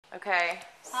Okay.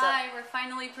 So hi, we're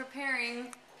finally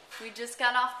preparing. We just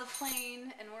got off the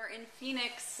plane and we're in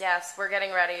Phoenix. yes, we're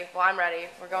getting ready. Well, I'm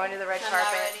ready. We're going to the red carpet.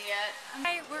 I'm not ready yet.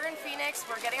 Hi, we're in Phoenix.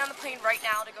 We're getting on the plane right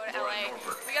now to go to LA.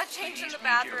 We got changed in the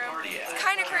bathroom. It's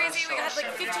kind of crazy. We got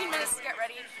like 15 minutes to get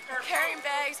ready. We're carrying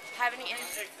bags, haven't eaten.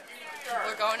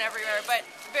 We're going everywhere, but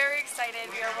very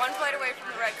excited. We are one flight away from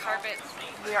the red carpet.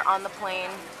 We are on the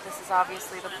plane. This is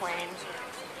obviously the plane.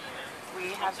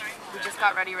 We just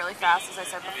got ready really fast, as I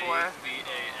said before.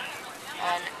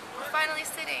 And we're finally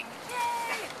sitting.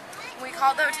 Yay! We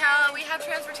called the hotel, we have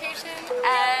transportation,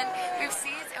 and we have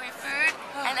seats, and we have food,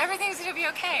 and everything's gonna be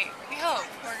okay. We hope.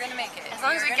 We're gonna make it. As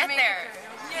long as we get there.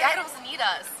 The idols need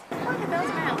us. Look at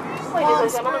those mountains. Ladies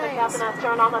and gentlemen, the captain has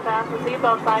turned on the fasten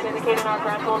seatbelt sign indicating our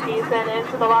gradual descent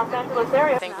into the Los Angeles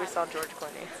area. I think we saw George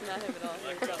Clooney. It's not him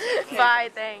at all. Bye,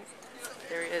 thanks.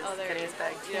 There he is, Oh, there getting he his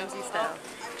bag. Yeah. Twinsy style.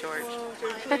 George. Oh,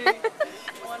 George Clooney.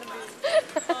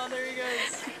 Oh, there he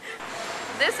goes.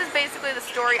 This is basically the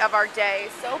story of our day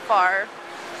so far.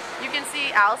 You can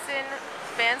see Allison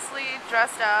fancily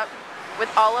dressed up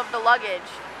with all of the luggage.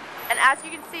 And as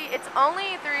you can see, it's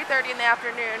only 3:30 in the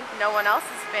afternoon. No one else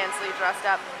is fancily dressed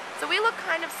up. So we look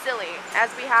kind of silly,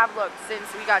 as we have looked since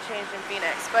we got changed in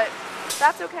Phoenix. But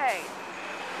that's okay,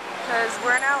 because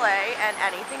we're in LA and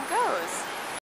anything goes.